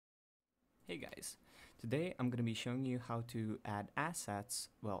Hey guys, today I'm going to be showing you how to add assets,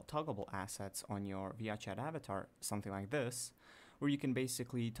 well, toggleable assets on your VRChat Avatar, something like this, where you can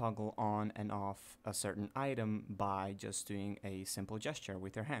basically toggle on and off a certain item by just doing a simple gesture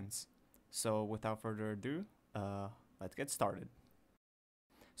with your hands. So without further ado, let's get started.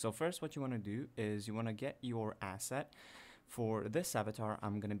 So first what you want to do is you want to get your asset. For this avatar,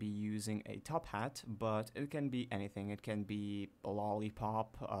 I'm going to be using a top hat, but it can be anything. It can be a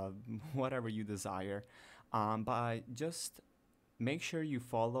lollipop, whatever you desire. But just make sure you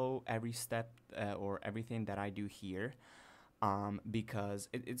follow every step or everything that I do here, because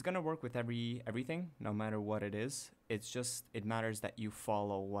it's going to work with everything, no matter what it is. It matters that you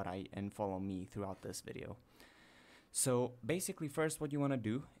follow and follow me throughout this video. So basically, first what you want to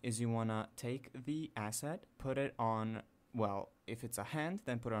do is you want to take the asset, put it on, well, if it's a hand,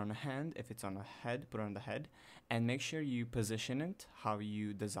 then put it on a hand. If it's on a head, put it on the head. And make sure you position it how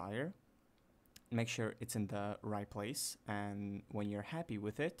you desire. Make sure it's in the right place. And when you're happy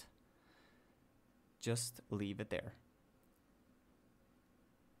with it, just leave it there.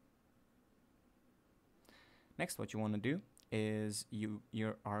 Next, what you want to do is you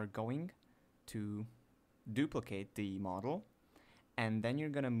are going to duplicate the model, and then you're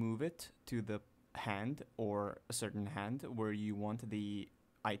going to move it to the hand or a certain hand where you want the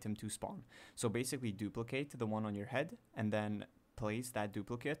item to spawn. So basically duplicate the one on your head and then place that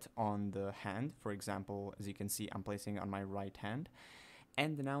duplicate on the hand. For example, as you can see, I'm placing it on my right hand.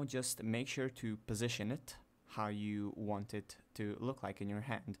 And now just make sure to position it how you want it to look like in your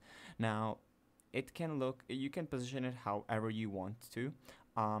hand. Now, you can position it however you want to.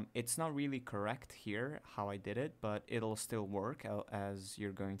 It's not really correct here how I did it, but it'll still work as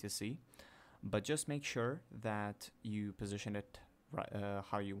you're going to see. But just make sure that you position it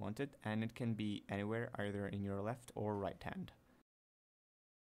how you want it, and it can be anywhere, either in your left or right hand.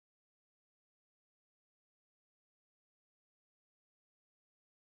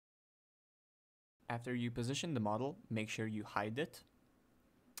 After you position the model, make sure you hide it,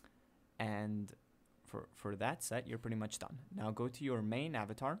 and for that set, you're pretty much done. Now go to your main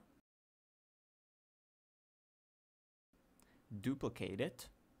avatar, duplicate it.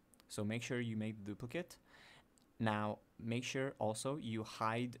 So make sure you make the duplicate. Now make sure also you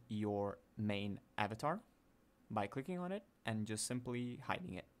hide your main avatar by clicking on it and just simply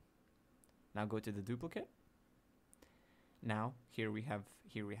hiding it. Now go to the duplicate. Now here we have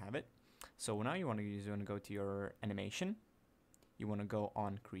it. So now you want to go to your animation. You want to go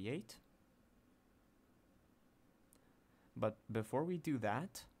on create. But before we do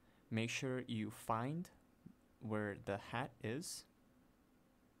that, make sure you find where the hat is.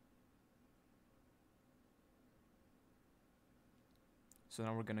 So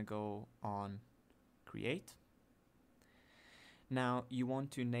now we're going to go on create. Now you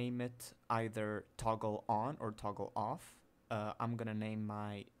want to name it either toggle on or toggle off. I'm gonna name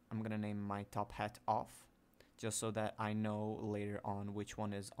my top hat off, just so that I know later on which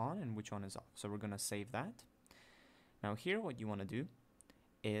one is on and which one is off. So we're gonna save that. Now here what you want to do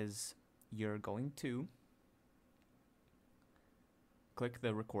is you're going to click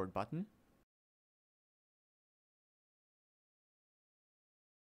the record button.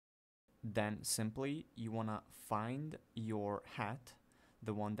 Then simply you want to find your hat,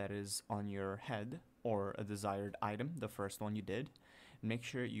 the one that is on your head, or a desired item, the first one you did. Make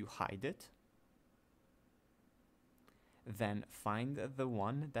sure you hide it. Then find the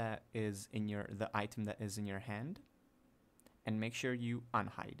one that is in the item that is in your hand, and make sure you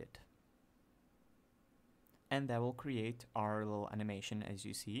unhide it. And that will create our little animation, as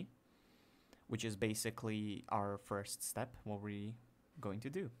you see, which is basically our first step, what we're going to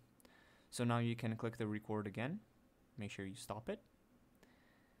do. So now you can click the record again, make sure you stop it,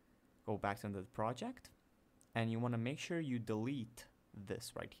 go back to the project, and you want to make sure you delete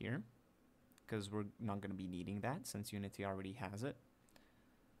this right here, because we're not going to be needing that since Unity already has it.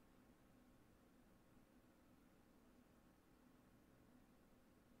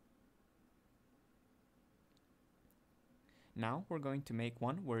 Now we're going to make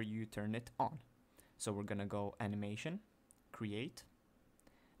one where you turn it on. So we're going to go animation, create,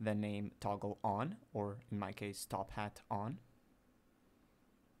 then name toggle on, or in my case top hat on.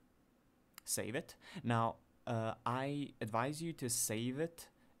 Save it. Now I advise you to save it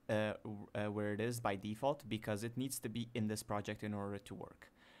where it is by default, because it needs to be in this project in order to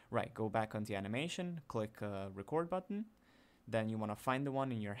work. Right, go back onto animation, click record button, then you want to find the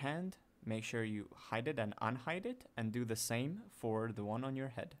one in your hand, make sure you hide it and unhide it, and do the same for the one on your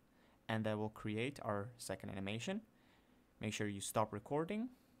head. And that will create our second animation. Make sure you stop recording,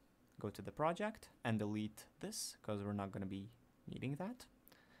 go to the project, and delete this, because we're not going to be needing that.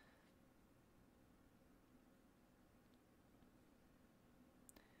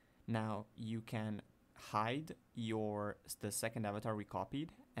 Now you can hide the second avatar we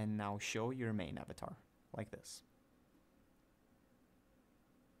copied and now show your main avatar like this.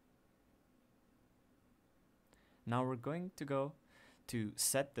 Now we're going to go to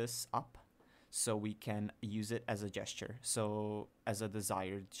set this up so we can use it as a gesture, so as a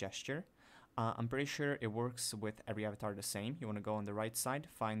desired gesture. I'm pretty sure it works with every avatar the same. You want to go on the right side,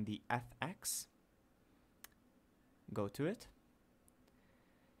 find the FX, go to it.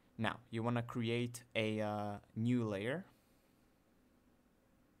 Now you want to create a new layer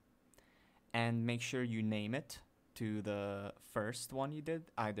and make sure you name it to the first one you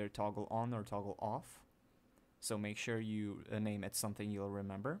did, either toggle on or toggle off. So make sure you name it something you'll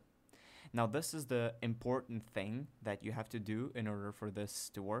remember. Now this is the important thing that you have to do in order for this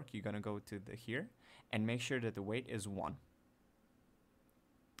to work. You're gonna go to here and make sure that the weight is 1.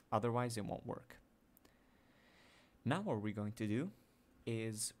 Otherwise it won't work. Now what we're going to do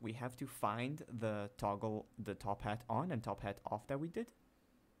is we have to find the toggle, the top hat on and top hat off that we did.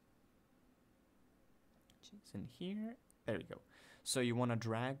 It's in here. There we go. So you want to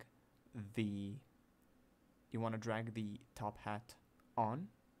drag the top hat on,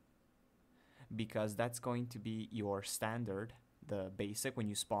 because that's going to be your standard, the basic when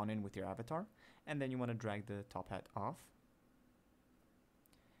you spawn in with your avatar. And then you want to drag the top hat off.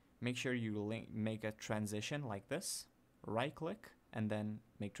 Make sure you make a transition like this. Right click and then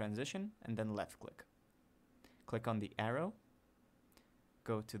make transition and then left click. Click on the arrow.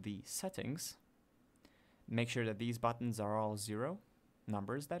 Go to the settings. Make sure that these buttons are all 0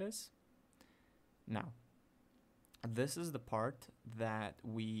 numbers, that is. Now, this is the part that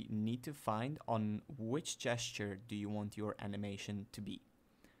we need to find on which gesture do you want your animation to be.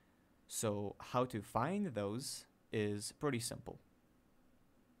 So how to find those is pretty simple.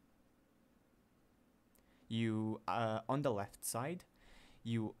 You on the left side,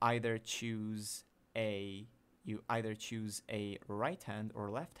 you either choose a right hand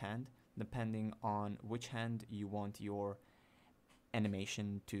or left hand, depending on which hand you want your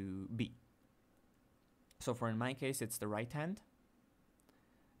animation to be. So in my case, it's the right hand.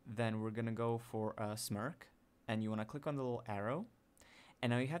 Then we're gonna go for a smirk, and you wanna click on the little arrow. And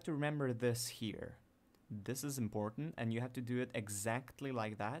now you have to remember this here. This is important, and you have to do it exactly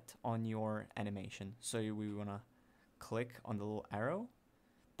like that on your animation. So we wanna click on the little arrow,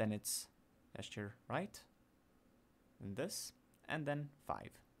 then it's gesture right, and this, and then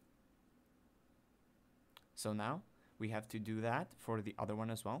 5. So now we have to do that for the other one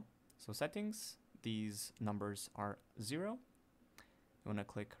as well. So settings, these numbers are 0. You want to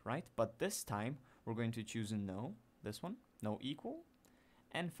click right, but this time we're going to choose no, this one, no equal,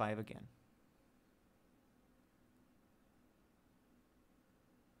 and 5 again.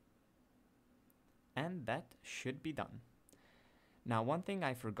 And that should be done. Now, one thing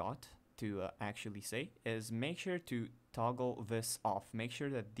I forgot to actually say is make sure to toggle this off. Make sure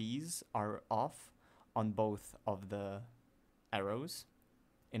that these are off on both of the arrows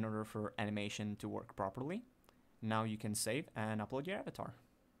in order for animation to work properly. Now you can save and upload your avatar.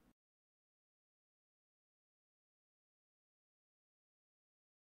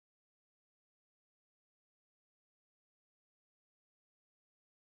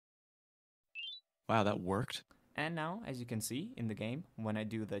 Wow, that worked. And now, as you can see in the game, when I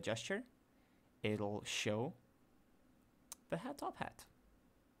do the gesture, it'll show the top hat.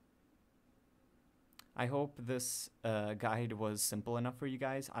 I hope this guide was simple enough for you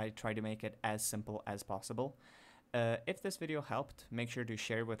guys. I try to make it as simple as possible. If this video helped, make sure to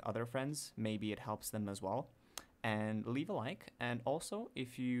share with other friends. Maybe it helps them as well. And leave a like. And also,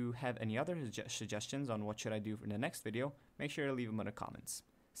 if you have any other suggestions on what should I do for the next video, make sure to leave them in the comments.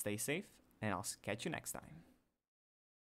 Stay safe, and I'll catch you next time.